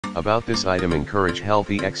About this item: encourage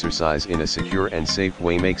healthy exercise in a secure and safe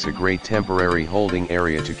way, makes a great temporary holding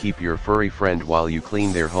area to keep your furry friend while you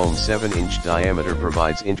clean their home. 7-inch diameter,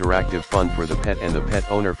 provides interactive fun for the pet and the pet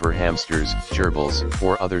owner. For hamsters, gerbils,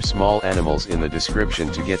 or other small animals. In the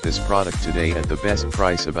description to get this product today at the best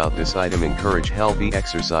price. About this item: encourage healthy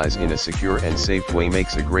exercise in a secure and safe way,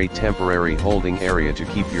 makes a great temporary holding area to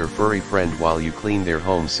keep your furry friend while you clean their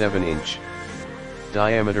home. 7-inch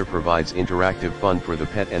diameter, provides interactive fun for the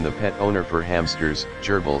pet and the pet owner. For hamsters,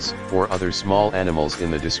 gerbils, or other small animals. In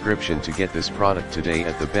the description to get this product today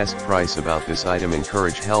at the best price. About this item: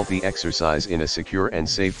 encourage healthy exercise in a secure and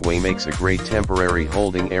safe way, makes a great temporary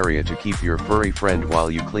holding area to keep your furry friend while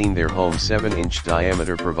you clean their home. 7-inch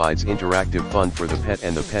diameter, provides interactive fun for the pet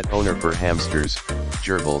and the pet owner. For hamsters,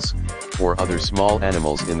 gerbils, or other small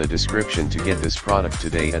animals. In the description to get this product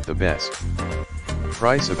today at the best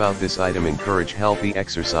price. About this item: encourage healthy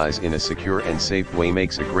exercise in a secure and safe way,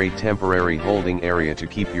 makes a great temporary holding area to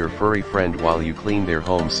keep your furry friend while you clean their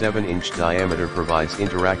home. 7-inch diameter, provides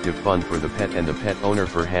interactive fun for the pet and the pet owner.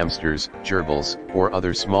 For hamsters, gerbils, or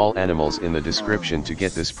other small animals. In the description to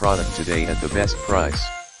get this product today at the best price.